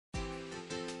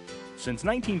Since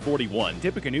 1941,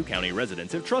 Tippecanoe County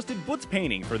residents have trusted Butz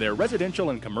Painting for their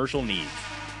residential and commercial needs.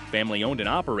 Family owned and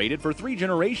operated for 3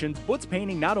 generations, Butz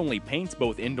Painting not only paints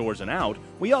both indoors and out,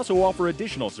 we also offer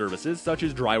additional services such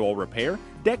as drywall repair,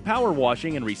 deck power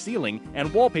washing and resealing,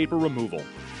 and wallpaper removal.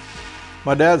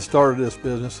 My dad started this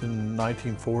business in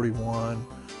 1941,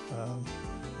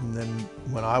 and then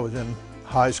when I was in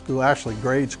high school, actually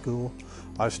grade school,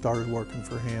 I started working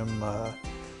for him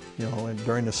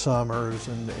during the summers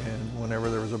and whenever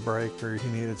there was a break or he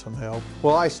needed some help.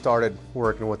 Well, I started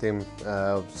working with him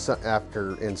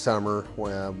in summer,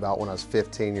 about when I was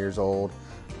 15 years old.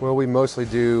 Well, we mostly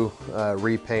do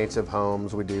repaints of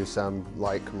homes. We do some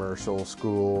light commercial,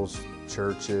 schools,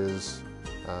 churches,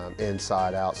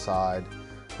 inside, outside.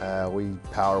 We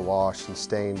power wash and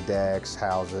stain decks,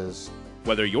 houses.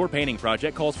 Whether your painting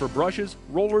project calls for brushes,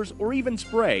 rollers, or even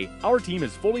spray, our team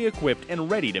is fully equipped and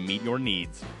ready to meet your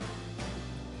needs.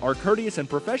 Our courteous and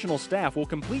professional staff will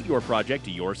complete your project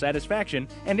to your satisfaction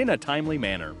and in a timely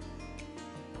manner.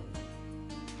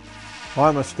 Well,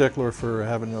 I'm a stickler for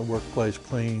having the workplace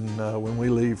clean. When we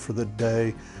leave for the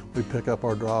day, we pick up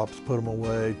our drops, put them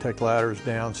away, take ladders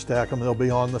down, stack them. They'll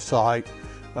be on the site,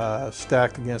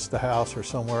 stacked against the house or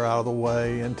somewhere out of the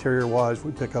way. Interior-wise,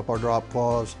 we pick up our drop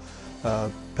cloths,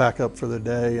 pack up for the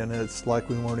day, and it's like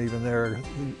we weren't even there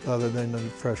other than the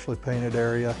freshly painted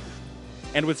area.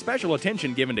 And with special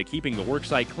attention given to keeping the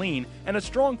worksite clean and a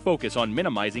strong focus on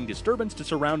minimizing disturbance to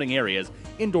surrounding areas,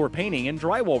 indoor painting and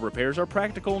drywall repairs are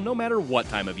practical no matter what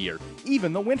time of year,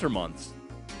 even the winter months.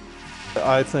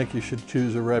 I think you should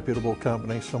choose a reputable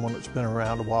company, someone that's been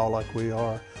around a while like we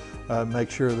are. Make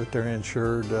sure that they're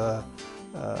insured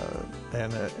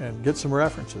and get some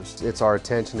references. It's our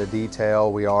attention to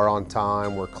detail. We are on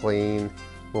time, we're clean.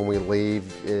 When we leave,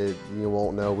 you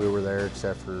won't know we were there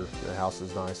except for the house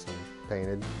is nice and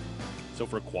painted. So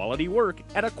for quality work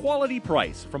at a quality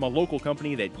price from a local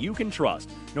company that you can trust,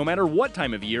 no matter what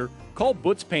time of year, call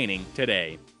Butz Painting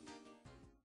today.